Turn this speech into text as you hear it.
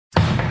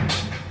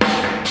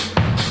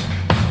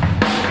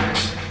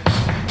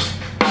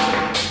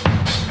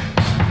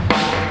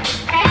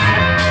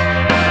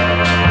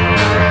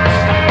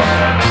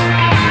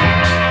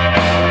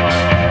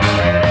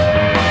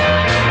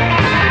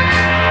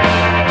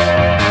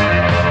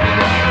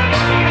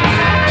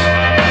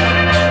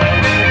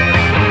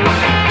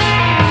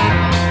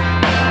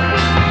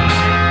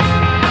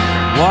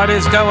What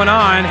is going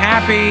on?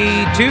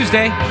 Happy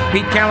Tuesday.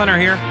 Pete Callender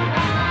here.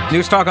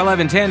 News Talk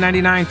 1110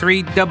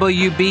 99.3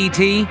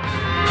 WBT.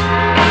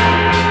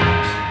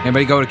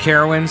 Anybody go to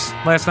Carowinds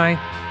last night?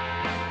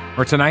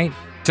 Or tonight?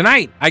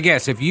 Tonight, I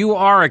guess. If you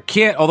are a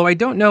kid, although I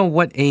don't know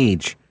what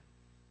age.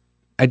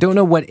 I don't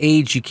know what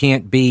age you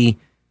can't be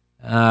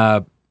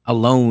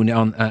alone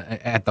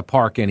at the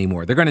park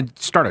anymore. They're going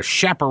to start a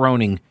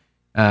chaperoning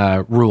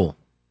rule.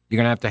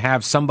 You're going to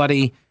have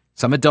somebody,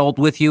 some adult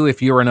with you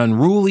if you're an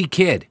unruly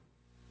kid.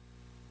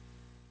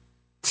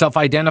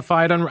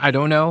 Self-identified, I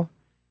don't know.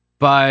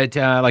 But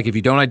like if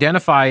you don't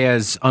identify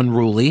as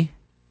unruly,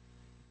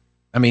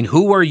 I mean,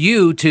 who are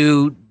you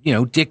to,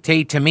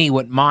 dictate to me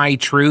what my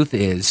truth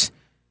is?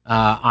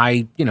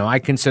 I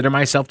consider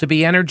myself to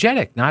be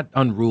energetic, not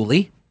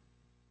unruly.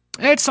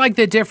 It's like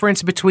the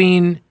difference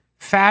between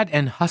fat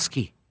and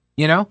husky,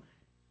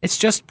 It's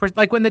just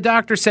like when the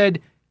doctor said,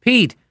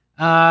 Pete,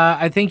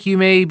 I think you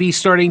may be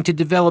starting to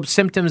develop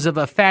symptoms of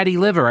a fatty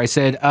liver. I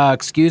said,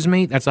 excuse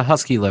me, that's a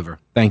husky liver.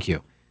 Thank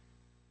you.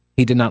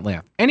 He did not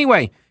laugh.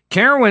 Anyway,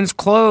 Carowinds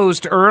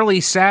closed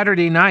early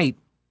Saturday night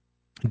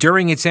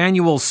during its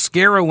annual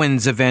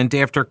Scarowinds event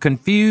after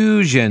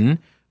confusion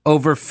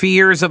over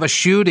fears of a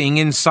shooting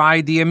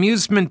inside the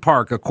amusement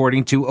park,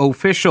 according to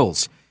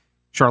officials.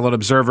 Charlotte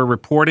Observer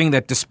reporting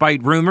that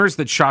despite rumors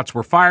that shots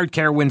were fired,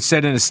 Carowinds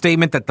said in a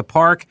statement that the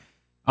park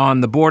on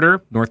the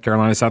border, North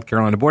Carolina-South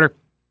Carolina border,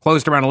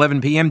 closed around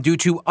 11 p.m. due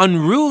to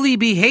unruly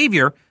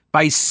behavior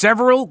by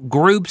several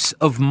groups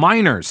of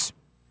minors.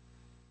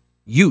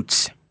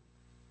 Utes.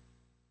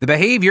 The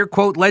behavior,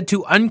 quote, led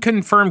to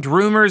unconfirmed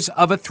rumors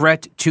of a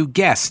threat to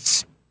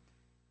guests.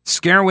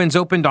 Scarowinds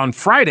opened on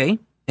Friday,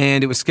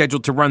 and it was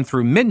scheduled to run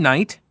through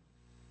midnight.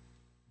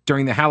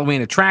 During the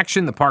Halloween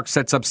attraction, the park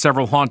sets up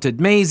several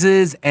haunted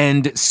mazes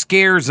and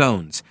scare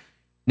zones.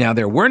 Now,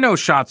 there were no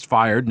shots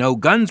fired. No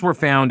guns were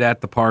found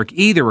at the park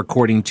either,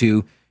 according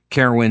to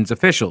Carowinds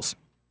officials.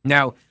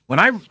 Now, when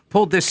I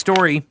pulled this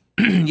story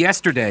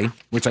yesterday,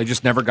 which I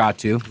just never got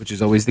to, which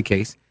is always the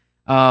case,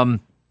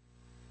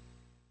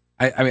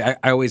 I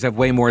always have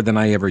way more than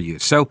I ever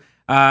use. So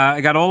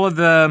I got all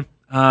the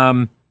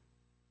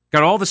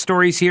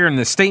stories here and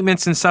the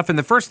statements and stuff. And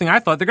the first thing I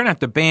thought, they're going to have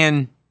to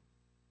ban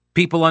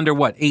people under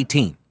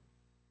 18.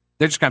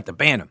 They're just going to have to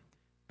ban them.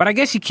 But I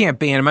guess you can't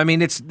ban them. I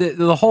mean, it's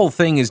the whole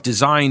thing is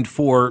designed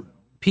for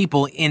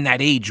people in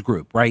that age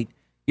group, right?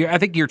 I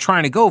think you're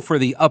trying to go for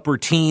the upper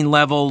teen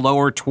level,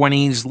 lower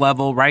 20s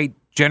level, right?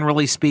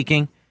 Generally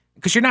speaking,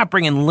 because you're not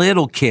bringing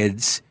little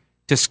kids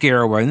to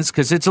Scarowinds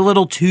because it's a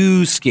little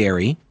too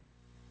scary.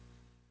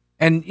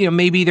 And,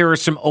 maybe there are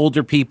some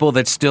older people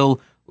that still,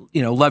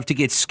 love to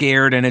get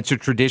scared and it's a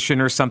tradition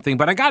or something.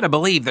 But I got to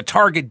believe the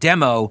target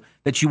demo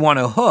that you want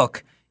to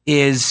hook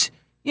is,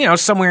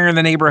 somewhere in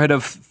the neighborhood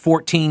of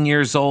 14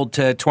 years old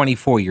to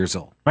 24 years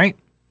old, right?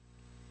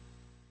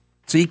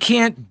 So you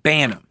can't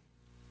ban them.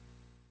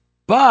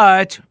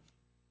 But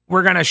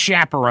we're going to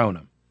chaperone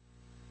them.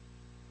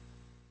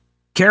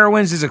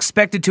 Carowinds is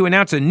expected to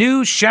announce a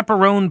new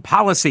chaperone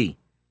policy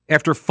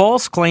after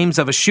false claims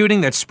of a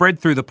shooting that spread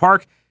through the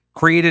park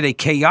created a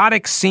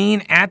chaotic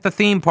scene at the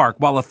theme park.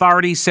 While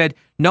authorities said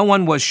no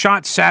one was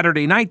shot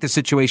Saturday night, the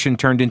situation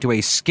turned into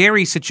a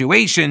scary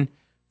situation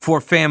for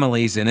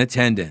families in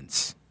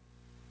attendance.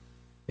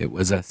 It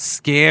was a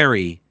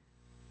scary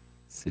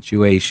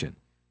situation.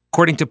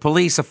 According to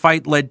police, a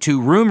fight led to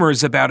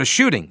rumors about a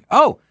shooting.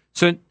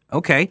 So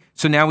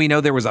now we know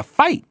there was a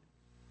fight.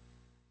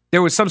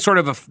 There was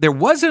there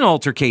was an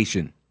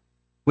altercation,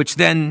 which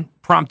then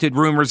prompted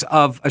rumors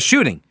of a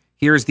shooting.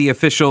 Here's the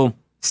official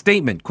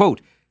statement,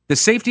 quote, "The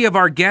safety of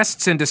our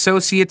guests and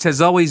associates has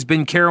always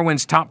been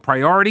Carowinds' top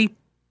priority.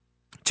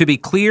 To be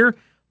clear,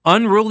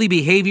 unruly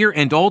behavior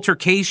and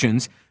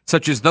altercations,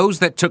 such as those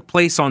that took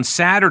place on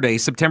Saturday,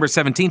 September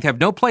 17th, have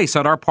no place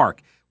at our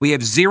park. We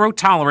have zero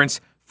tolerance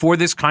for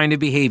this kind of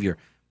behavior.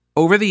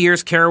 Over the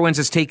years, Carowinds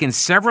has taken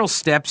several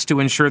steps to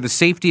ensure the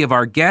safety of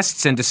our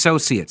guests and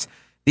associates.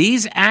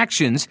 These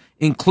actions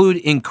include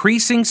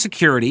increasing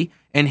security,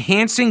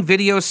 enhancing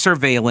video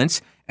surveillance,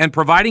 and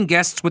providing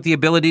guests with the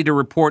ability to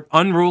report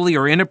unruly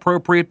or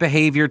inappropriate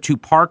behavior to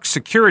park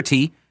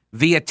security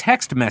via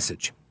text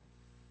message.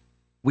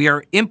 We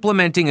are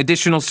implementing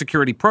additional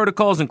security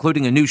protocols,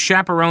 including a new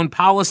chaperone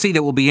policy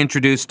that will be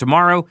introduced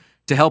tomorrow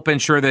to help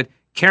ensure that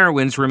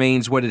Carowinds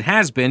remains what it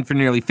has been for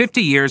nearly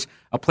 50 years,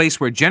 a place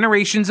where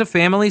generations of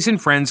families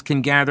and friends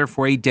can gather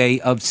for a day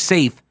of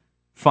safe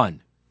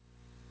fun."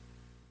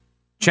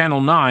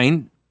 Channel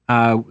 9,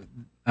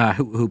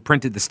 who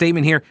printed the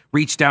statement here,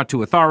 reached out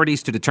to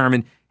authorities to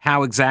determine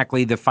how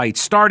exactly the fight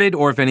started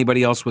or if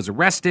anybody else was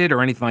arrested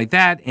or anything like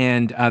that,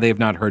 and they have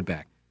not heard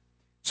back.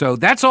 So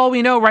that's all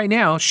we know right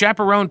now.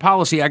 Chaperone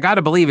policy, I got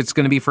to believe it's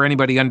going to be for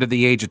anybody under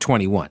the age of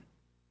 21.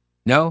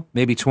 No?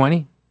 Maybe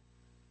 20?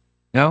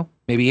 No?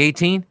 Maybe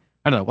 18?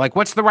 I don't know. Like,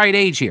 what's the right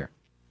age here?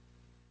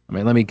 I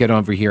mean, let me get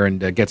over here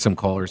and get some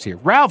callers here.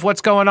 Ralph,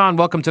 what's going on?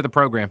 Welcome to the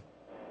program.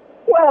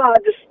 Well, I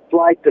just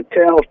like to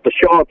tell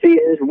Specialty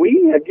is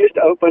we have just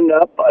opened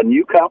up a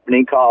new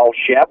company called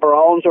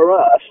Chaperones Are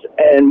Us,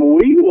 and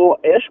we will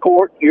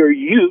escort your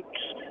utes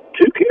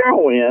to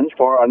Carowinds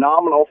for a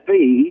nominal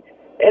fee.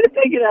 And if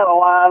they get out of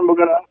line,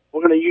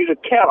 we're gonna use a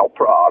cattle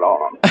prod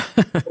on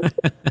them.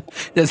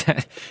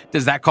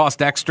 Does that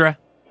cost extra?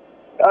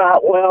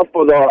 Well,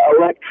 for the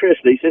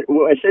electricity, since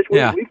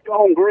we've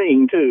gone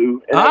green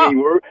too, and I mean,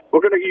 we're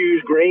going to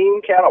use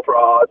green cattle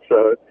prods.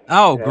 So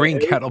green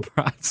cattle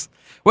prods.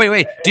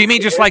 Wait. Do you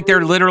mean just like they're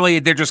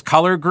just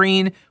color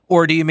green,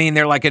 or do you mean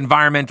they're like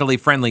environmentally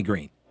friendly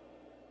green?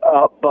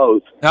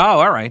 Both. Oh,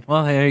 all right.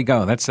 Well, there you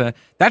go. That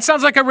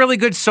sounds like a really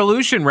good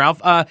solution,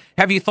 Ralph.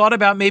 Have you thought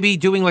about maybe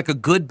doing like a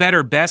good,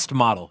 better, best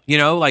model? You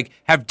know, like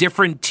have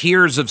different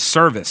tiers of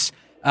service.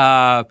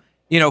 For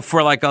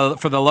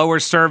the lower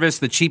service,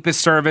 the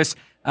cheapest service,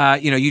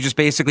 you just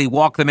basically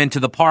walk them into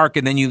the park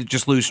and then you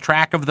just lose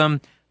track of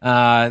them.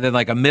 Then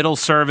like a middle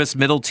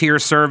tier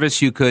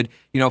service, you could,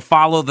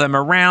 follow them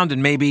around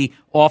and maybe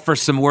offer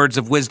some words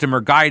of wisdom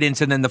or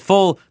guidance. And then the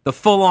full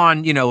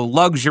on,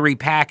 luxury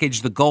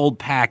package, the gold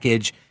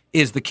package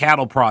is the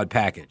cattle prod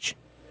package.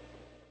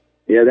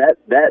 Yeah,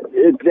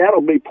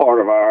 that'll be part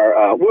of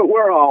our,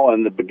 we're all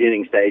in the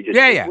beginning stages.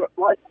 Yeah.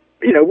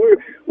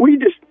 We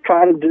just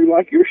try to do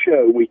like your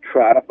show. We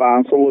try to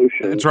find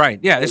solutions. That's right.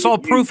 Yeah, it's all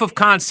proof of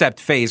concept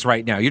phase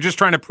right now. You're just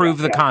trying to prove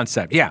the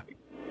concept. Yeah.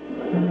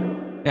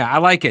 Yeah, I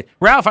like it.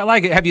 Ralph, I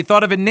like it. Have you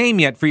thought of a name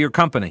yet for your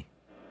company?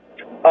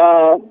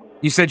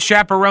 You said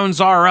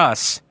Chaperones Are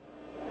Us.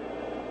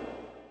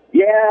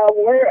 Yeah,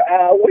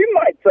 we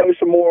might throw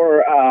some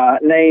more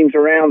names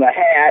around the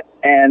hat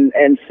and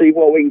see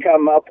what we can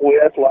come up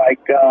with, like,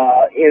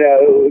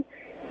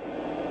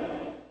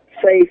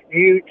 safe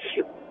utes.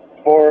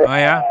 Or,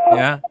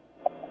 yeah.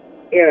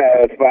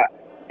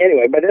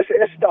 Anyway, but it's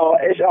all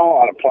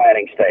on a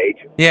planning stage.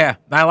 Yeah,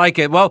 I like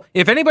it. Well,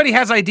 if anybody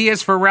has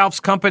ideas for Ralph's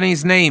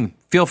company's name,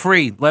 feel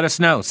free. Let us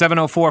know.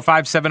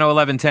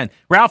 704-570-1110.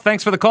 Ralph,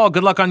 thanks for the call.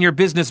 Good luck on your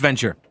business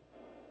venture.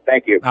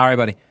 Thank you. All right,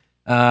 buddy.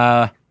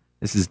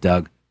 This is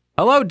Doug.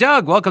 Hello,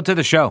 Doug. Welcome to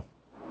the show.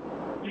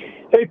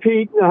 Hey,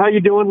 Pete. How you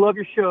doing? Love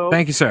your show.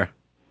 Thank you, sir.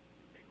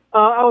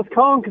 I was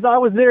calling because I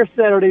was there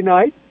Saturday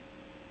night,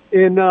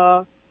 and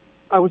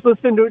I was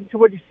listening to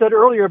what you said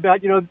earlier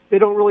about, they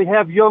don't really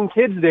have young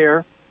kids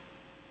there,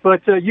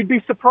 but you'd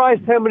be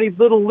surprised how many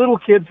little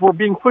kids were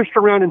being pushed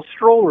around in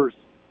strollers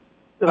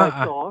that I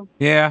saw.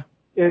 Yeah.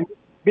 And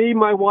me,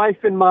 my wife,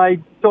 and my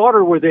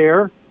daughter were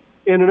there,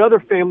 and another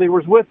family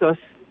was with us.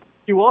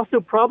 You also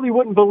probably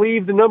wouldn't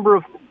believe the number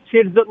of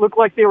kids that looked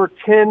like they were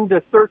 10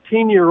 to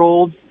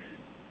 13-year-olds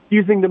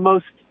using the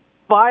most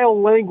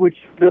vile language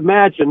you could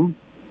imagine.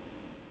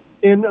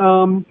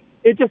 And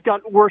it just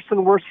got worse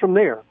and worse from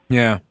there.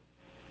 Yeah.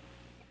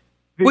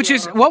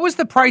 What was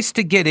the price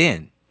to get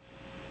in?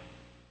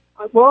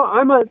 Well,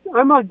 I'm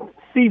a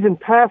season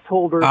pass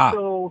holder,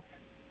 so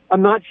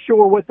I'm not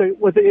sure what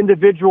the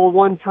individual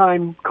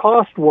one-time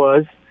cost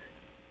was.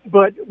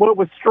 But what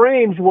was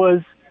strange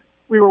was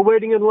we were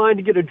waiting in line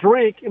to get a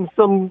drink, and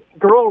some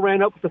girl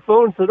ran up with the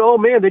phone and said, "Oh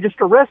man, they just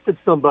arrested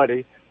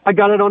somebody. I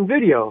got it on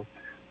video."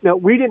 Now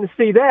we didn't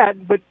see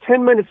that, but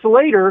 10 minutes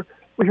later,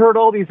 we heard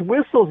all these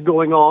whistles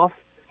going off.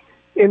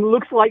 And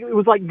it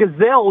was like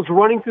gazelles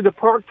running through the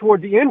park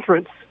toward the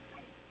entrance.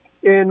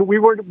 And we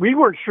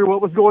weren't sure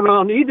what was going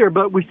on either,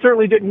 but we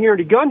certainly didn't hear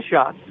any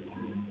gunshots.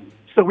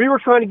 So we were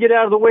trying to get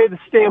out of the way of the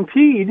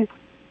stampede.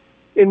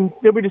 And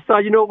then we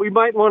decided, we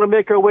might want to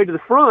make our way to the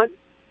front.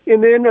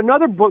 And then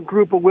another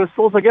group of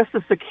whistles, I guess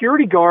the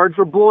security guards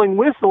were blowing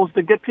whistles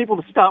to get people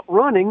to stop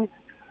running,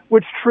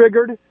 which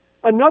triggered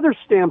another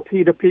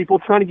stampede of people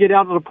trying to get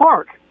out of the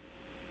park.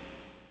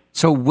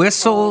 So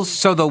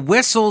the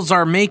whistles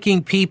are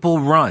making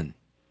people run.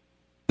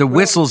 The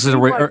whistles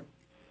are,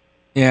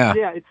 yeah.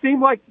 Yeah, it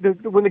seemed like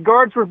when the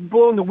guards were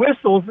blowing the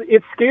whistles,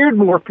 it scared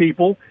more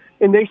people,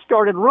 and they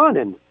started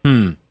running.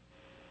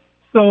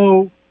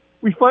 So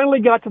we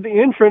finally got to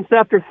the entrance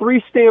after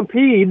 3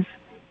 stampedes,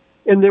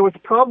 and there was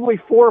probably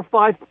 4 or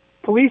 5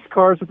 police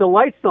cars with the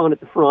lights on at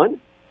the front.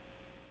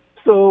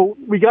 So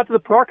we got to the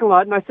parking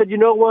lot, and I said, you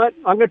know what?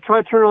 I'm going to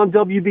try to turn on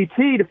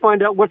WBT to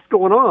find out what's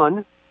going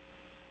on.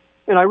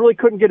 And I really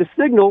couldn't get a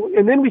signal.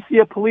 And then we see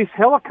a police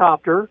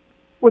helicopter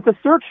with a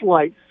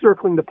searchlight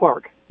circling the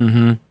park.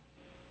 Mm-hmm.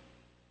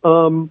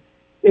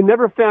 It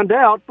never found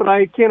out, but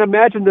I can't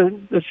imagine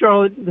the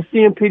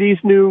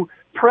CMPD's new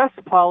press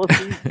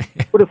policy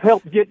would have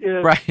helped get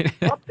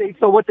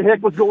updates on what the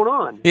heck was going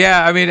on.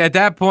 Yeah, I mean, at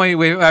that point,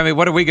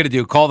 what are we going to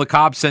do? Call the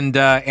cops and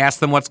ask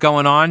them what's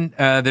going on?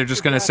 They're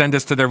just going to send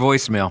us to their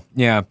voicemail.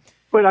 Yeah.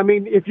 But, I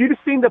mean, if you'd have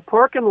seen the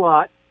parking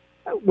lot,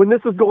 when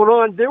this was going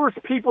on, there was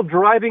people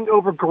driving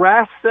over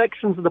grass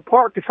sections of the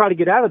park to try to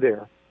get out of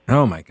there.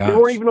 Oh, my gosh. They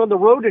weren't even on the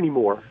road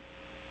anymore.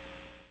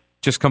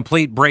 Just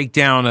complete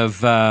breakdown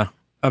of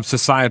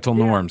societal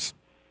norms.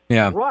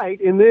 Yeah. Right.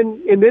 And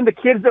then the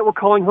kids that were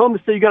calling home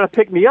to say, you got to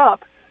pick me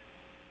up,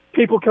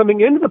 people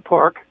coming into the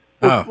park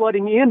were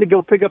flooding in to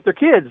go pick up their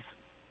kids.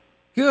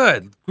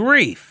 Good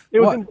grief. It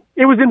was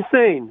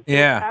insane.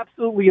 Yeah. It was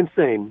absolutely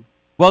insane.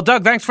 Well,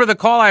 Doug, thanks for the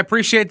call. I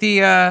appreciate the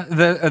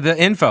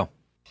info.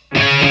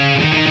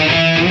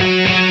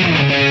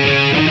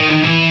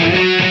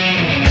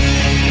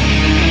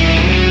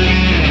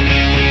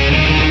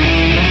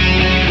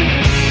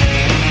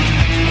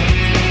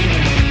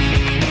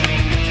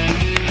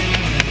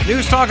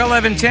 News Talk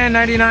 1110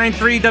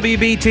 99.3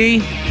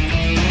 WBT.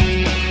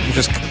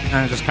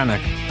 I'm just kind of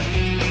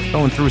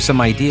going through some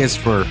ideas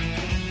for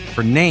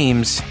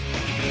names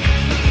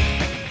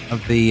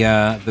of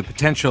the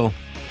potential.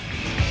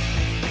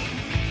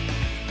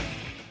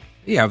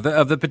 Yeah,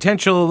 of the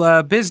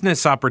potential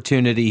business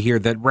opportunity here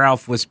that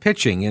Ralph was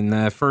pitching in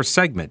the first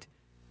segment.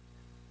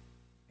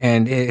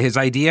 And his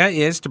idea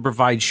is to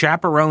provide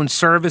chaperone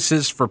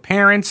services for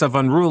parents of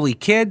unruly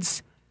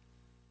kids.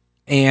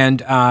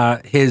 And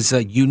his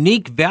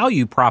unique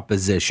value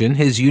proposition,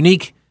 his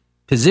unique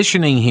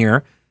positioning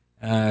here,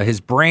 his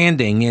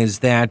branding is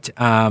that,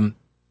 well,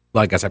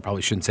 I guess I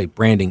probably shouldn't say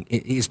branding,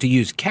 is to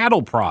use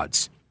cattle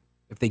prods.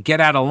 If they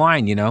get out of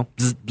line, bzz,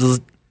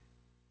 bzz.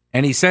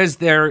 And he says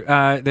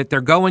that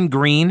they're going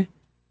green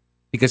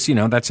because,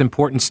 that's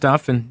important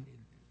stuff. And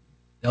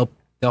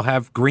they'll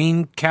have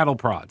green cattle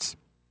prods,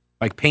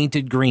 like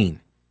painted green.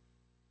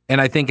 And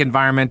I think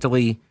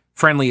environmentally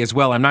friendly as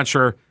well. I'm not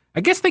sure.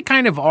 I guess they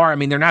kind of are. I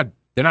mean, they're not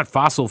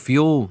fossil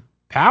fuel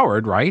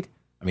powered, right?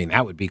 I mean,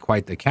 that would be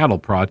quite the cattle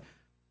prod.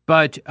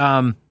 But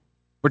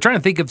we're trying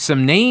to think of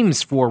some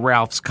names for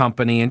Ralph's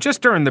company. And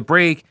just during the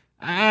break,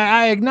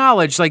 I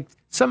acknowledge, like,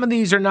 some of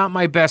these are not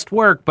my best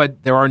work,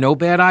 but there are no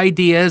bad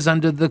ideas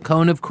under the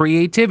cone of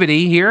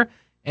creativity here.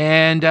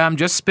 And I'm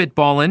just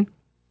spitballing.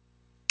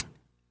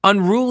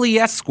 Unruly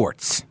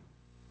escorts.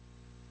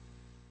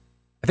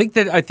 I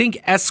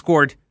think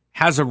escort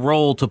has a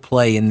role to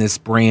play in this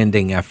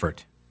branding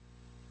effort.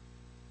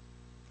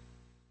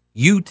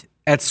 Youth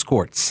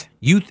escorts.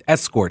 Utes.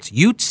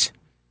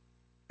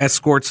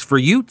 Escorts for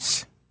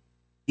Utes.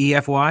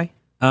 EFY.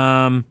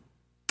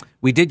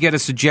 We did get a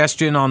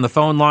suggestion on the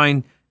phone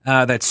line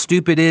that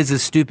stupid is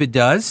as stupid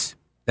does.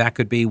 That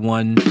could be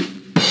one.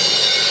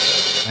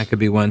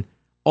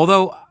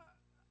 Although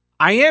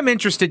I am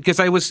interested because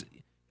I was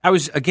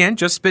again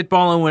just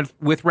spitballing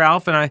with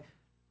Ralph, and I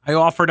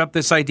offered up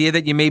this idea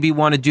that you maybe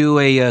want to do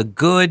a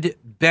good,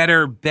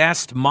 better,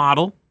 best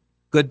model.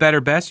 Good, better,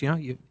 best.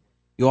 You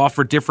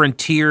offer different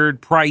tiered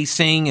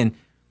pricing, and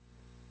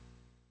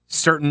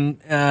certain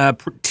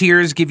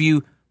tiers give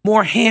you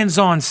more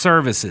hands-on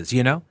services.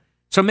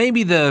 So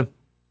maybe the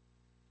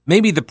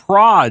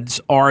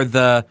prods are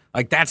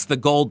that's the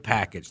gold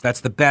package.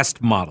 That's the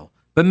best model.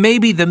 But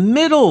maybe the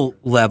middle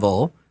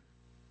level,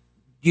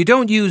 you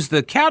don't use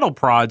the cattle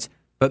prods,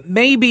 but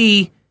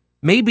maybe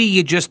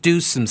you just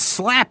do some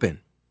slapping.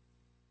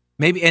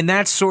 Maybe, and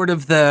that's sort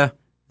of the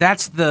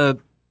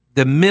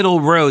middle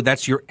road.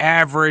 That's your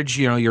average,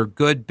 your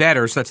good,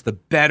 better. So that's the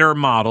better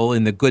model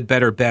in the good,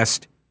 better,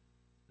 best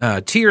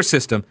tier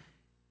system.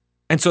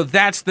 And so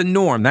that's the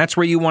norm. That's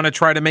where you want to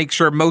try to make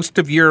sure most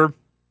of your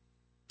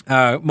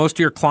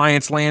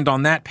clients land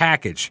on that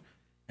package.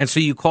 And so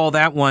you call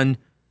that one,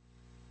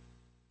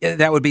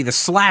 that would be the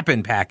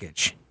slapping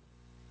package.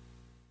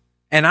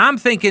 And I'm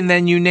thinking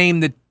then you name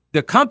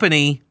the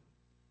company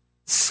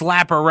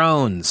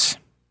Slapperones.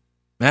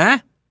 Huh?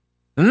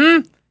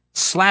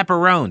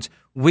 Slapperones.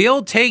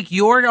 We'll take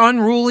your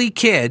unruly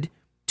kid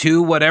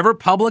to whatever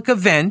public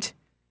event,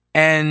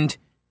 and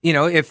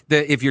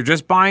if you're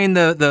just buying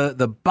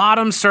the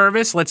bottom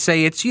service, let's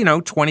say it's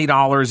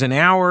 $20 an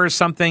hour or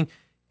something,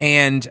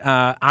 and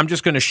I'm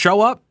just going to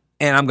show up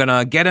and I'm going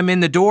to get them in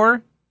the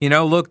door.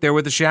 Look, they're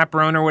with the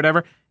chaperone or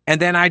whatever,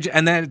 and then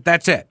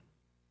that's it,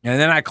 and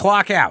then I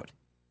clock out.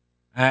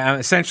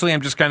 Essentially,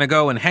 I'm just going to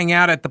go and hang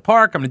out at the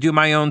park. I'm going to do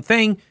my own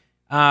thing.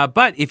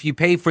 But if you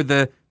pay for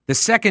the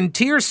second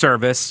tier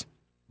service,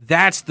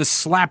 that's the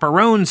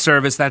Slapperone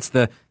service. That's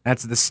the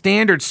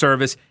standard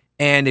service.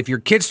 And if your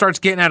kid starts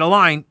getting out of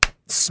line,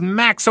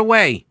 smacks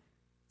away,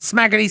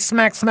 smackety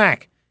smack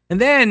smack.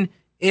 And then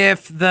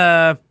if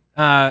the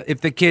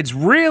kid's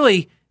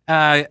really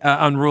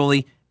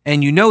unruly,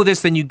 and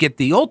this, then you get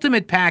the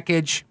ultimate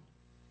package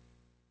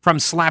from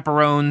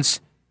Slapperone's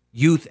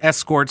Youth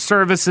Escort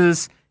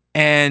Services.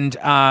 And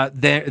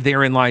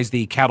therein lies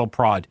the cattle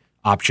prod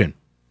option.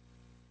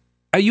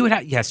 You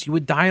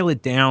would dial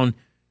it down,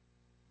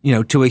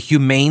 to a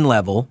humane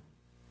level.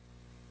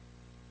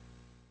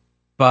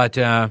 But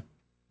I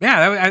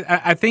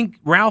think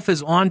Ralph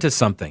is on to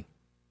something.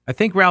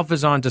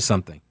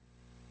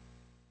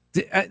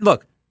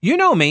 Look, you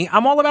know me.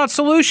 I'm all about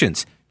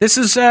solutions. This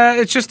is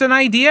it's just an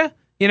idea,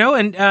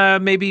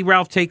 and maybe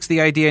Ralph takes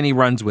the idea and he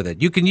runs with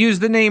it. You can use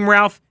the name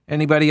Ralph.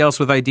 Anybody else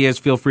with ideas,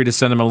 feel free to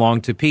send them along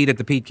to Pete at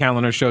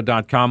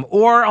thePeteCallenderShow.com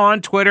or on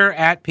Twitter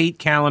at Pete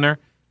Callender,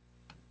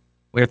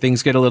 where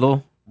things get a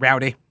little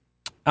rowdy.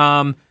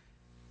 In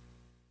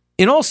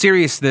all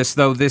seriousness,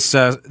 though, this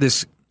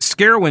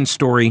Scarowin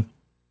story,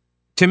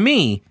 to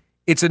me,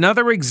 it's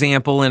another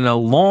example in a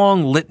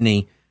long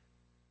litany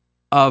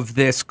of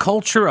this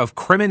culture of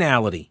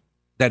criminality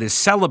that is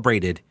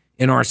celebrated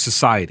in our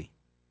society.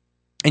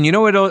 And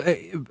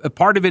a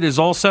part of it is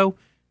also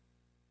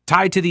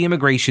tied to the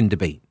immigration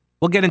debate.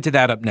 We'll get into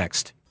that up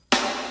next.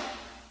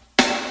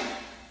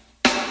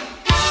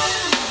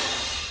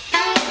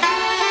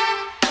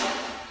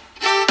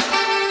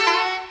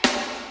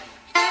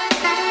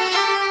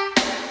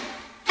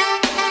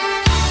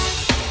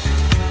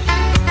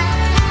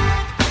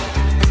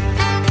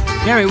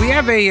 Yeah, I mean, we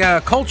have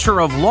a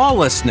culture of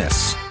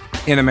lawlessness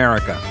in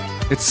America.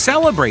 It's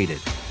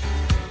celebrated.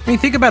 I mean,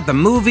 think about the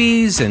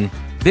movies and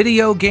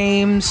video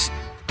games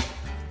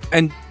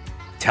and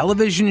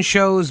television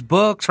shows,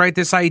 books, right?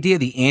 This idea,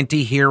 the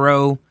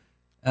anti-hero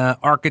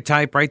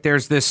archetype, right?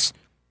 There's this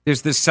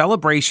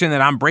celebration that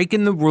I'm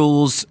breaking the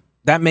rules.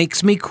 That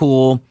makes me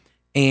cool.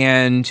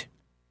 And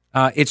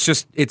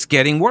it's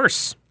getting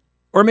worse.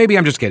 Or maybe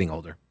I'm just getting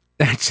older.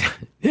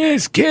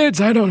 It's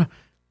kids, I don't know.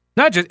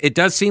 Not just, it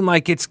does seem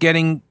like it's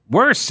getting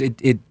worse.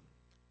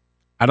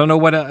 I don't know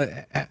what,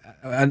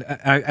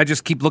 I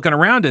just keep looking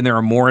around and there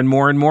are more and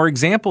more and more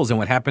examples. And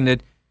what happened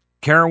at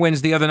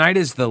Carowinds the other night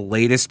is the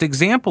latest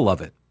example of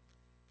it.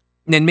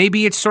 And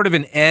maybe it's sort of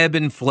an ebb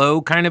and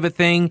flow kind of a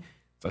thing.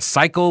 It's a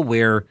cycle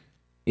where,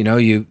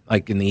 you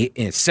like in the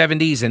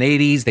 70s and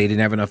 80s, they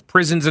didn't have enough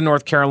prisons in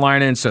North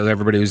Carolina. And so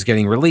everybody was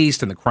getting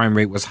released and the crime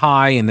rate was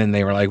high. And then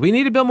they were like, we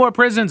need to build more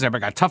prisons.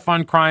 Everybody got tough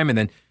on crime. And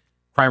then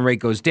crime rate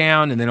goes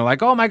down, and then they're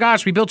like, oh my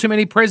gosh, we built too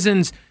many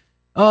prisons.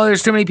 Oh,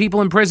 there's too many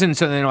people in prison.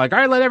 So then they're like, all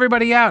right, let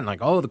everybody out. And like,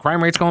 oh, the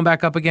crime rate's going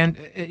back up again.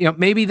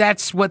 Maybe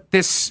that's what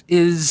this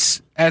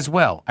is as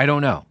well. I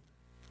don't know.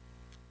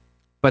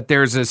 But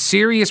there's a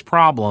serious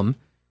problem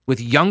with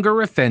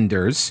younger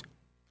offenders,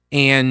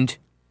 and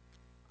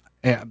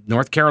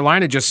North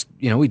Carolina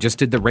we just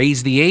did the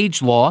raise the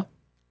age law,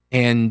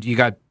 and you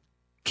got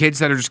kids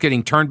that are just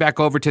getting turned back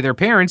over to their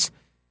parents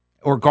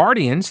or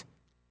guardians.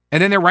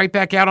 And then they're right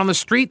back out on the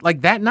street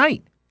like that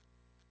night.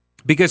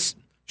 Because,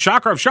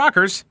 shocker of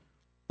shockers,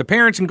 the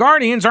parents and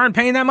guardians aren't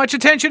paying that much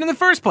attention in the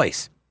first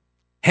place.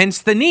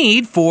 Hence the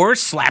need for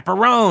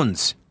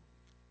slapperones.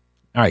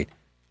 All right,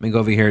 let me go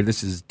over here.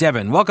 This is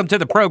Devin. Welcome to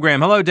the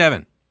program. Hello,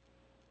 Devin.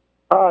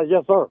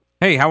 Yes, sir.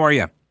 Hey, how are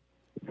you?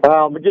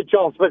 I'm going to get you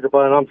on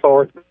speakerphone. I'm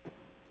sorry.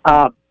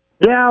 I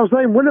was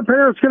saying, when are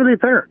parents going to be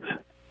parents?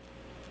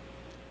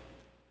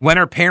 When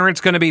are parents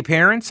going to be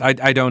parents? I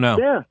don't know.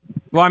 Yeah.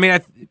 Well, I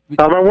mean, when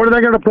are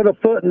they going to put a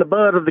foot in the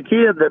butt of the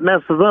kid that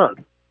messes up?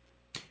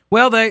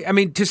 Well,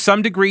 to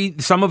some degree,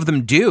 some of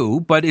them do,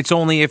 but it's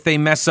only if they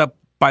mess up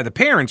by the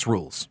parents'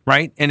 rules,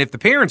 right? And if the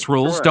parents'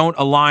 rules don't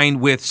align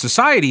with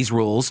society's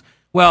rules,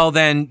 well,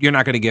 then you're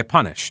not going to get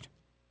punished.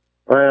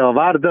 Well, if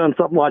I'd have done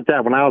something like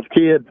that when I was a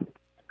kid,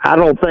 I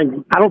don't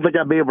think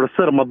I'd be able to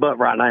sit on my butt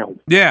right now.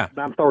 Yeah.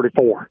 I'm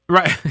 34.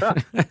 Right.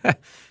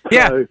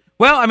 Yeah. So,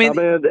 well, I mean,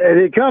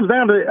 it comes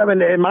down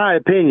to, in my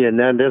opinion,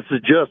 and this is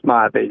just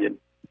my opinion,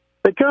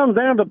 it comes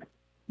down to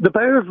the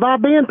parents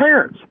not being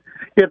parents.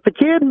 If the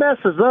kid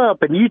messes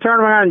up and you turn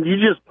around and you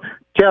just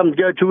tell him to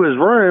go to his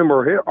room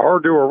or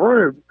to a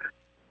room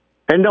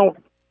and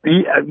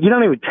you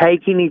don't even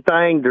take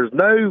anything, there's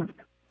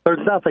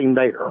nothing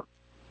there.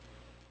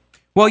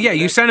 Well, yeah,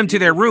 you send them to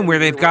their room where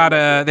they've got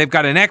an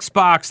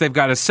Xbox, they've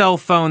got a cell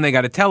phone, they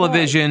got a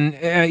television.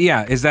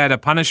 Right. Is that a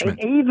punishment?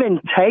 And even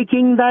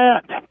taking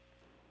that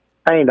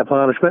ain't a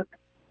punishment.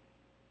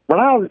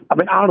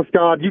 Honest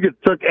God, you could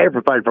have took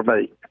everything from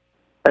me.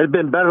 It'd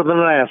been better than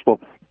an ass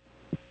whooping.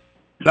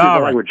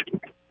 All right.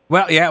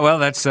 Well, yeah,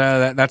 that's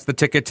the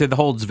ticket to the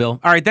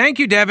Holdsville. All right, thank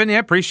you, Devin. Yeah,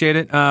 appreciate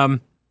it.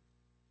 Look,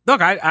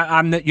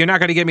 you're not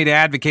going to get me to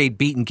advocate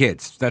beating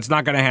kids. That's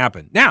not going to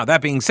happen. Now,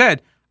 that being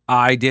said,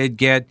 I did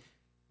get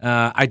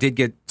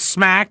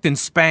smacked and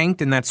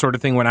spanked and that sort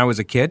of thing when I was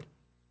a kid.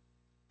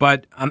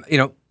 But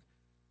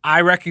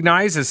I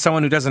recognize as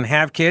someone who doesn't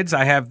have kids,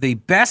 I have the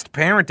best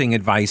parenting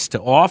advice to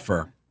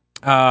offer.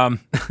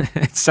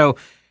 So,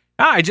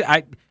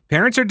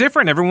 parents are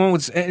different.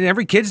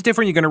 Every kid's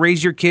different. You're going to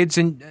raise your kids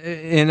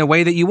in a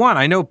way that you want.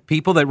 I know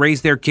people that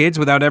raised their kids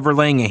without ever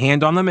laying a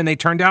hand on them, and they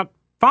turned out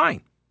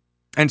fine.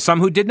 And some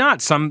who did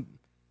not.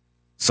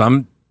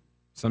 Sometimes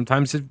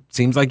it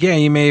seems like,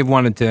 you may have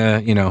wanted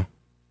to,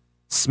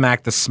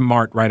 smack the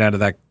smart right out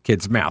of that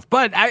kid's mouth.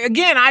 But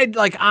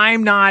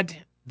I'm not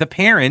the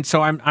parent,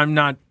 so I'm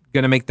not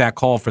going to make that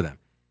call for them.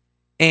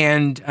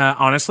 And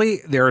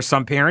honestly, there are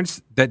some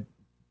parents that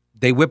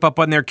they whip up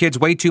on their kids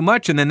way too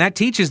much, and then that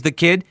teaches the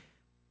kid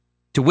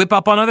to whip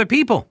up on other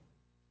people.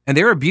 And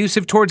they're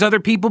abusive towards other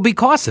people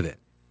because of it.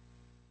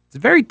 It's a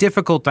very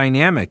difficult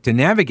dynamic to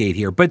navigate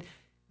here. But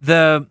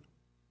the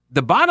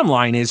bottom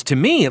line is, to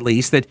me at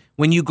least, that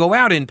when you go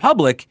out in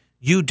public,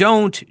 you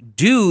don't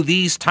do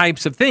these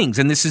types of things.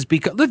 And this is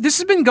because, look, this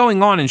has been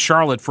going on in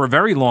Charlotte for a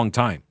very long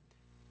time.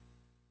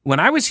 When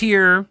I was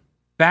here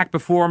back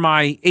before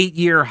my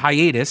 8-year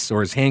hiatus,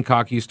 or as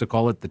Hancock used to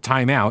call it, the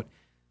timeout,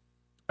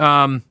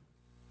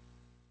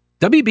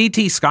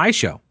 WBT Sky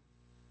Show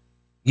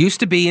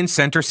used to be in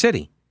Center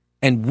City.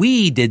 And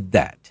we did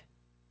that.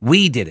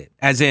 We did it.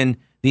 As in,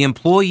 the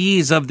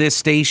employees of this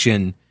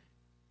station,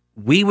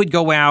 we would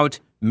go out,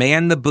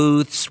 man the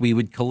booths, we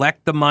would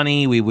collect the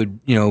money, we would,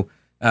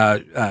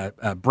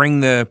 bring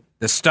the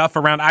the stuff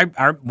around.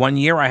 One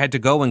year I had to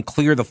go and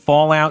clear the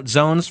fallout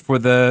zones for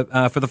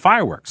the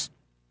fireworks.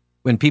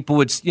 When people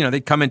would,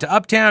 they'd come into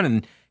Uptown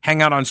and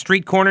hang out on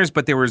street corners,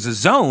 but there was a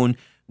zone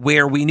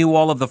where we knew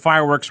all of the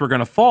fireworks were going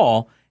to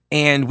fall,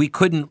 and we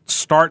couldn't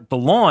start the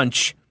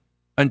launch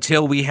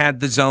until we had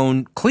the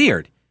zone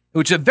cleared,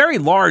 which is a very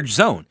large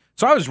zone.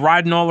 So I was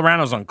riding all around.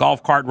 I was on a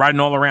golf cart, riding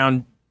all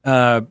around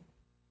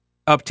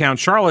Uptown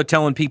Charlotte,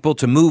 telling people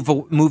to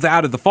move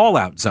out of the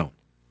fallout zone.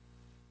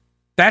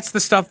 That's the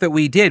stuff that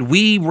we did.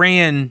 We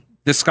ran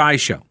the Sky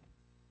Show,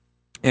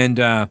 and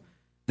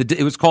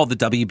it was called the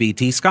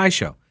WBT Sky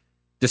Show,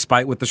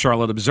 despite what the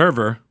Charlotte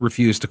Observer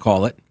refused to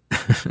call it.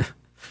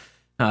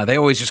 They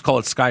always just call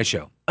it Sky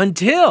Show.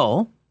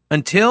 Until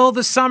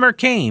the summer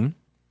came,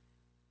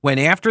 when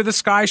after the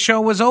Sky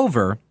Show was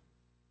over,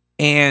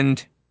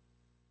 and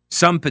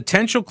some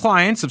potential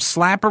clients of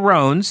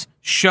Slap-A-Rones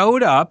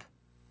showed up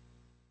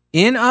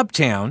in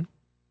Uptown,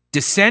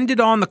 descended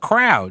on the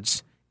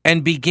crowds,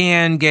 and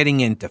began getting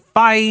into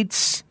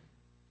fights,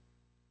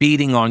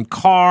 beating on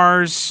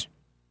cars,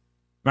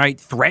 right?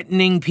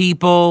 Threatening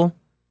people,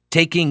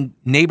 taking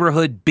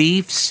neighborhood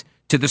beefs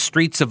to the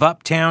streets of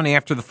Uptown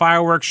after the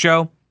fireworks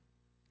show.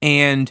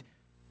 And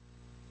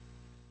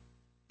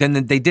then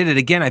they did it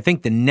again, I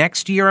think the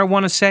next year, I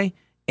want to say.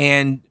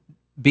 And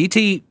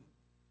BT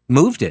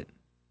moved it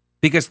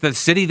because the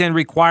city then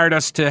required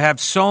us to have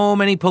so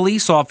many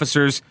police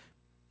officers.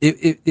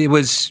 It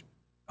was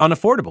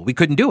unaffordable. We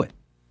couldn't do it.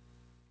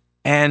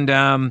 And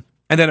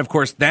then, of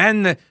course,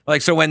 when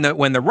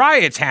the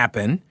riots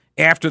happen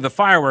after the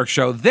fireworks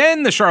show,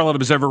 then the Charlotte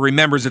Observer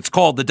remembers it's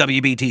called the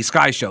WBT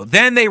Sky Show.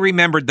 Then they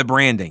remembered the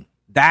branding.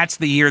 That's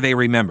the year they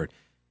remembered.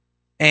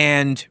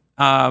 And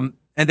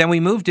then we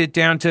moved it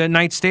down to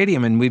Knights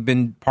Stadium, and we've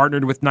been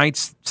partnered with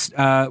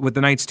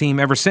the Knights team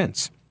ever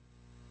since.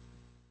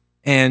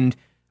 And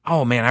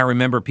oh man, I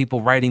remember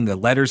people writing the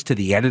letters to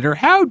the editor.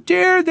 How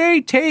dare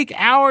they take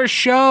our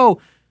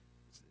show?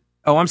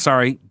 Oh, I'm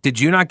sorry. Did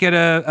you not get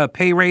a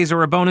pay raise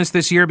or a bonus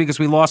this year because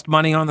we lost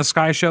money on the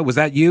Sky Show? Was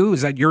that you?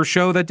 Is that your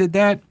show that did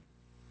that?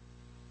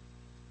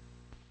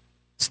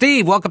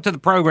 Steve, welcome to the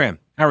program.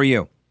 How are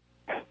you?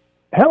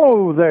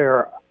 Hello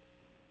there.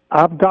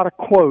 I've got a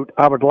quote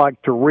I would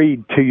like to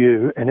read to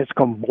you, and it's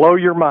going to blow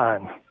your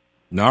mind.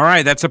 All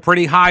right. That's a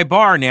pretty high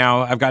bar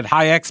now. I've got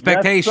high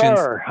expectations. Yes,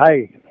 sir.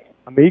 Hey,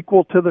 I'm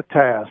equal to the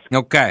task.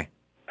 Okay.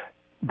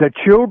 The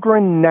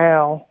children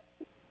now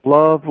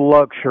love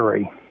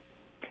luxury.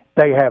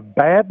 They have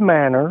bad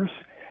manners,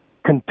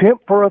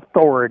 contempt for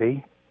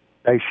authority.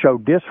 They show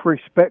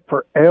disrespect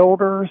for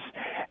elders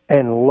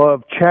and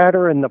love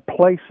chatter in the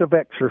place of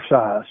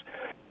exercise.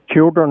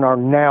 Children are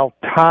now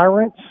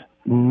tyrants,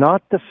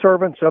 not the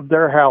servants of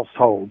their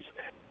households.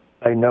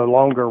 They no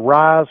longer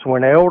rise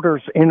when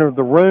elders enter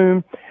the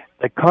room.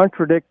 They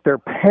contradict their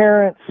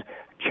parents,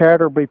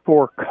 chatter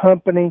before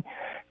company,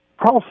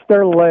 cross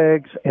their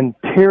legs, and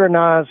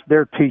tyrannize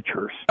their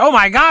teachers. Oh,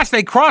 my gosh,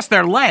 they cross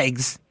their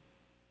legs?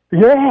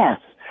 Yes.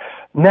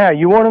 Now,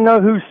 you want to know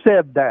who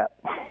said that?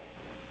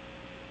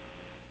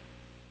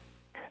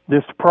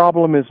 This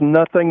problem is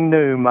nothing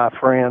new, my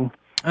friend.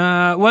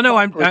 Well,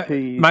 no,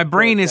 my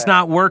brain is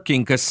not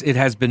working because it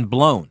has been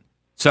blown.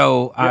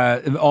 So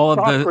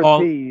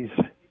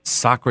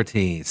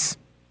Socrates.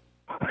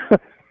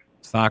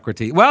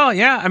 Socrates. Well,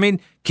 yeah, I mean,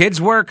 kids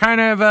were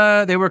kind of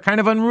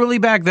unruly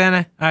back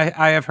then.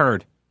 I have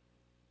heard.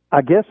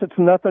 I guess it's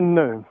nothing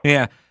new.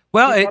 Yeah.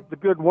 Well, keep up the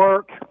good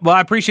work. Well,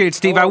 I appreciate it,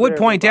 Steve. I would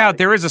point out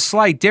there is a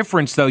slight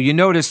difference, though. You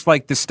notice,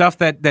 like, the stuff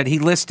that he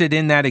listed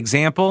in that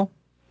example.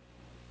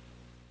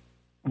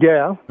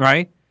 Yeah.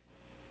 Right?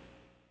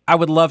 I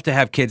would love to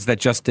have kids that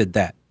just did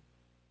that.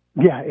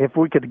 Yeah, if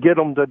we could get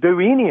them to do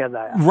any of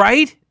that.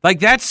 Right?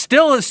 Like, that's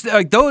still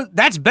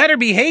that's better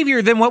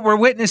behavior than what we're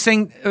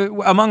witnessing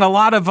among a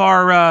lot of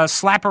our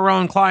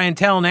Slap-A-Rone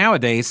clientele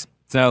nowadays.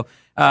 So,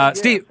 yes,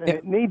 Steve.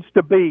 It needs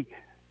to be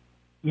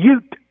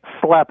Ute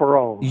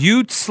Slap-A-Rones.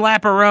 Ute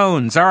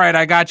Slap-A-Rones. All right,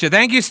 I got you.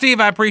 Thank you, Steve.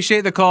 I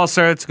appreciate the call,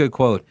 sir. It's a good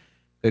quote.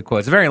 Good quote.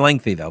 It's very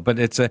lengthy, though, but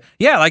it's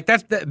like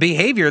that's the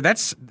behavior.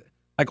 That's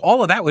like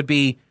all of that would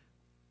be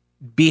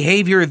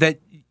behavior that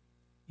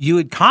you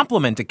would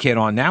compliment a kid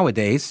on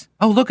nowadays.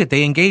 Oh, look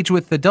they engage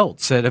with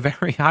adults at a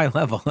very high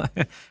level.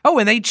 Oh,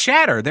 and they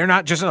chatter. They're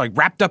not just like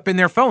wrapped up in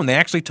their phone. They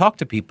actually talk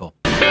to people.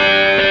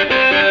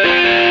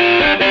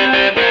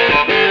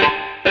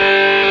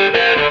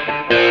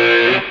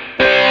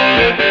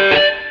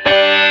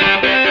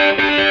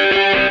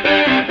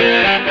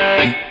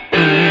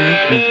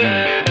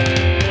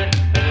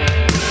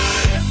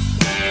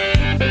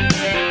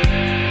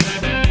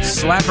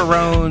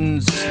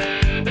 Slap-A-Rones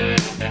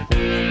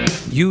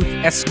Youth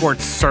Escort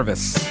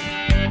Service.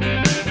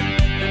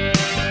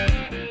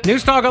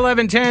 News Talk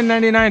 1110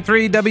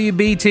 99.3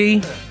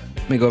 WBT.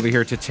 Let me go over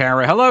here to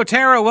Tara. Hello,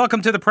 Tara.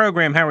 Welcome to the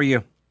program. How are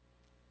you?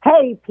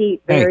 Hey,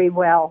 Pete. Very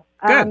well.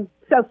 Good.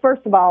 So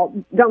first of all,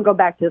 don't go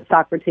back to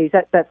Socrates.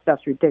 That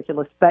stuff's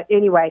ridiculous. But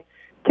anyway,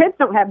 kids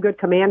don't have good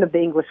command of the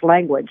English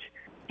language.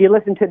 You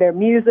listen to their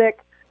music,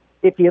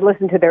 if you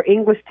listen to their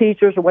English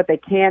teachers or what they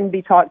can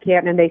be taught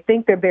and they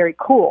think they're very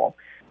cool.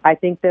 I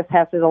think this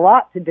has a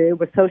lot to do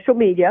with social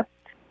media.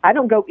 I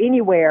don't go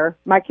anywhere,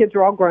 my kids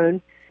are all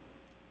grown,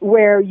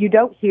 where you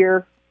don't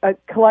hear a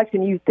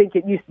collection. You think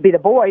it used to be the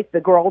boys, the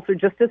girls are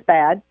just as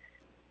bad.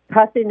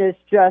 Cussing is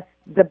just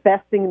the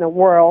best thing in the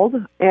world,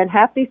 and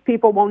half these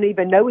people won't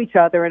even know each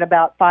other in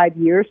about 5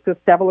 years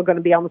because several are going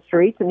to be on the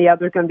streets and the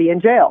others are going to be in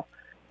jail.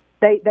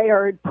 They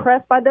are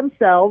impressed by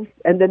themselves,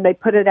 and then they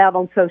put it out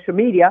on social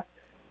media,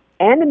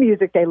 and the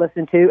music they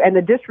listen to, and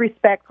the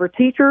disrespect for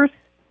teachers.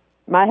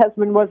 My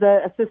husband was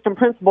an assistant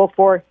principal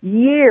for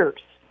years.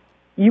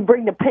 You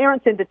bring the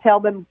parents in to tell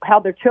them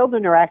how their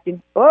children are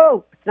acting.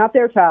 Oh, it's not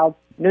their child.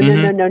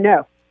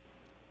 No.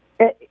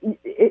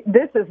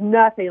 This is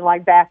nothing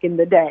like back in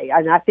the day.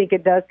 And I think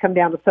it does come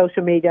down to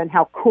social media and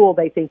how cool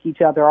they think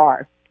each other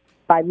are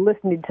by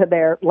listening to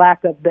their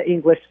lack of the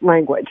English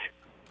language.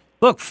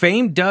 Look,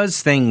 fame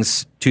does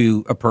things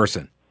to a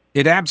person.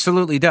 It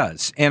absolutely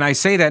does. And I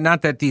say that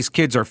not that these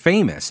kids are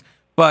famous,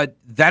 but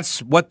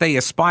that's what they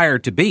aspire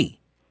to be.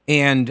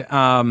 And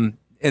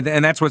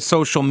that's what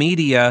social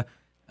media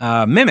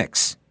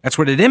mimics. That's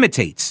what it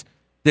imitates,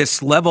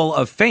 this level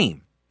of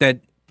fame that,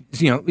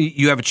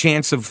 you have a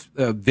chance of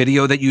a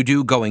video that you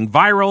do going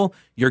viral.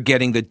 You're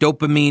getting the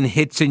dopamine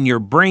hits in your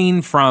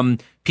brain from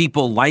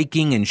people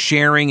liking and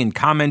sharing and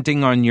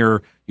commenting on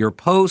your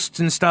posts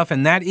and stuff.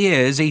 And that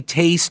is a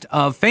taste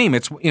of fame.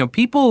 It's,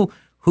 people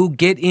who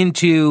get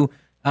into,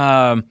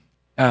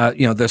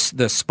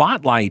 the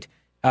spotlight.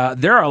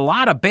 There are a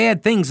lot of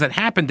bad things that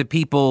happen to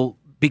people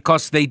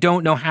because they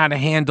don't know how to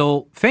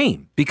handle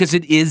fame, because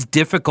it is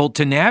difficult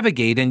to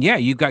navigate. And yeah,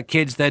 you've got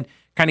kids that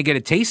kind of get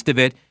a taste of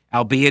it,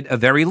 albeit a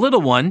very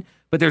little one,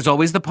 but there's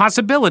always the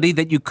possibility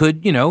that you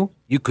could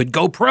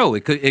go pro.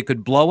 It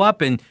could blow up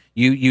and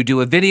you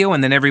do a video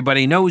and then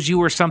everybody knows you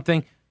or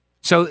something.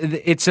 So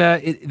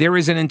there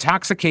is an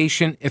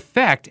intoxication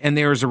effect, and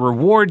there is a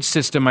reward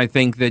system, I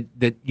think,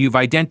 that you've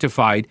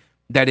identified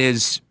that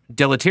is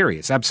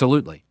deleterious.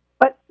 Absolutely.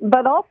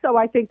 But also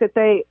I think that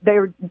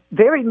they're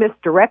very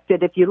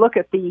misdirected. If you look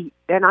at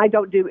and I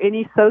don't do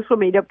any social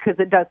media because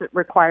it doesn't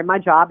require my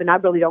job, and I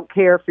really don't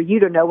care for you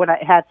to know what I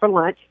had for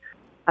lunch.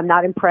 I'm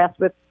not impressed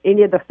with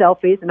any of the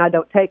selfies, and I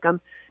don't take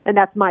them, and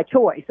that's my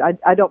choice.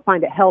 I don't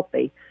find it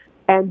healthy.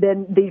 And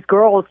then these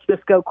girls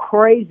just go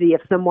crazy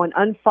if someone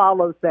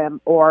unfollows them,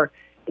 or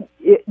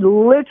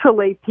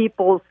literally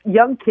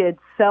young kids'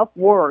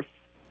 self-worth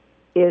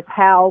is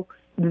how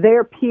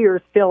their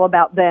peers feel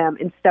about them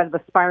instead of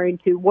aspiring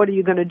to what are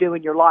you going to do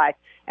in your life.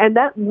 And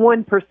that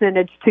 1%,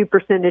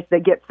 2%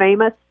 that get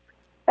famous,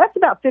 that's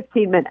about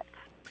 15 minutes.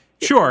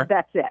 Sure,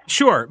 that's it.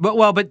 Sure,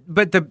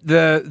 but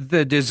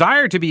the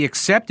desire to be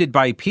accepted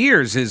by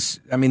peers is,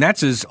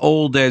 that's as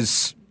old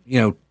as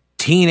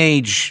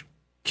teenage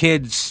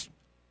kids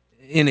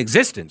in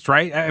existence,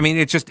 right?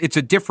 It's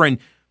a different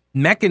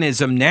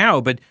mechanism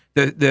now, but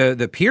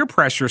the peer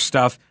pressure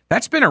stuff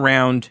that's been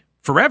around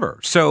forever.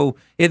 So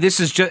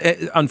this is just,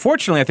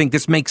 unfortunately, I think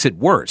this makes it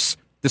worse.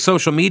 The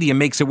social media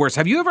makes it worse.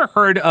 Have you ever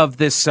heard of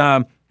this?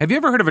 Have you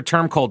ever heard of a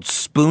term called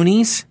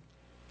spoonies?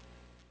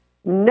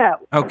 No.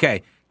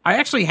 Okay. I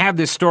actually have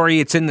this story.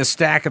 It's in the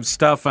stack of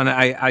stuff, and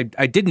I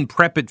didn't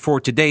prep it for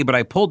today, but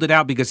I pulled it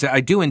out because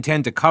I do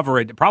intend to cover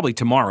it probably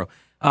tomorrow.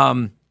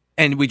 And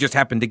we just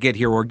happened to get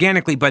here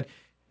organically. But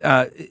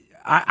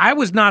I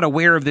was not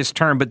aware of this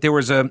term, but there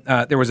was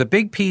a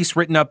big piece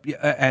written up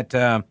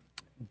at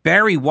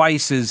Barry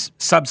Weiss's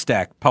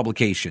Substack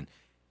publication,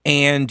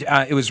 and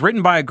it was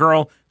written by a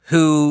girl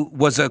who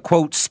was a,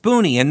 quote,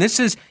 spoonie. And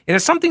it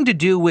has something to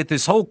do with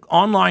this whole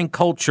online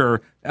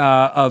culture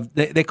and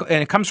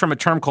it comes from a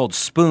term called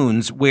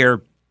spoons,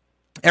 where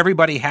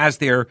everybody has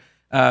their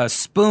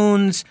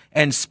spoons,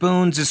 and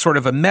spoons is sort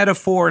of a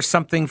metaphor,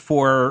 something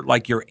for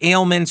like your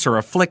ailments or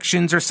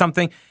afflictions or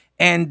something.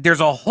 And there's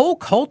a whole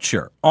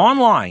culture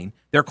online,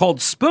 they're called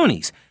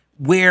spoonies,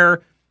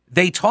 where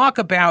they talk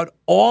about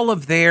all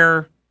of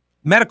their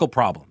medical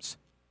problems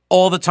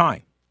all the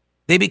time.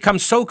 They become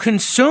so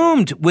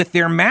consumed with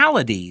their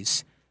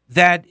maladies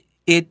that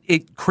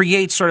it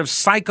creates sort of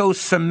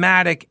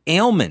psychosomatic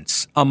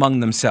ailments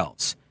among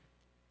themselves.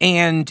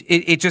 And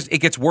it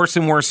gets worse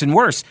and worse and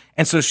worse.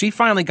 And so she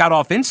finally got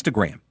off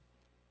Instagram.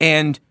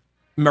 And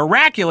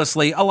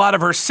miraculously, a lot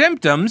of her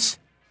symptoms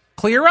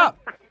clear up.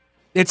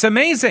 It's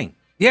amazing.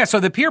 Yeah, so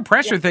the peer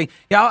pressure thing,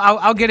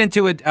 I'll get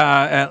into it.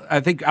 I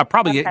think I'll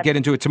probably get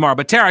into it tomorrow.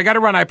 But Tara, I got to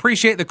run. I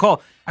appreciate the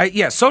call.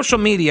 Social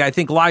media, I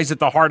think, lies at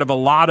the heart of a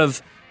lot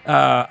of the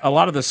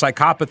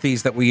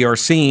psychopathies that we are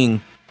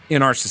seeing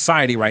in our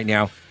society right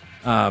now.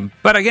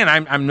 But again,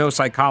 I'm no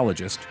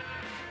psychologist,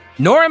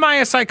 nor am I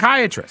a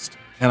psychiatrist,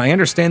 and I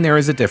understand there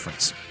is a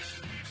difference.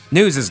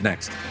 News is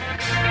next.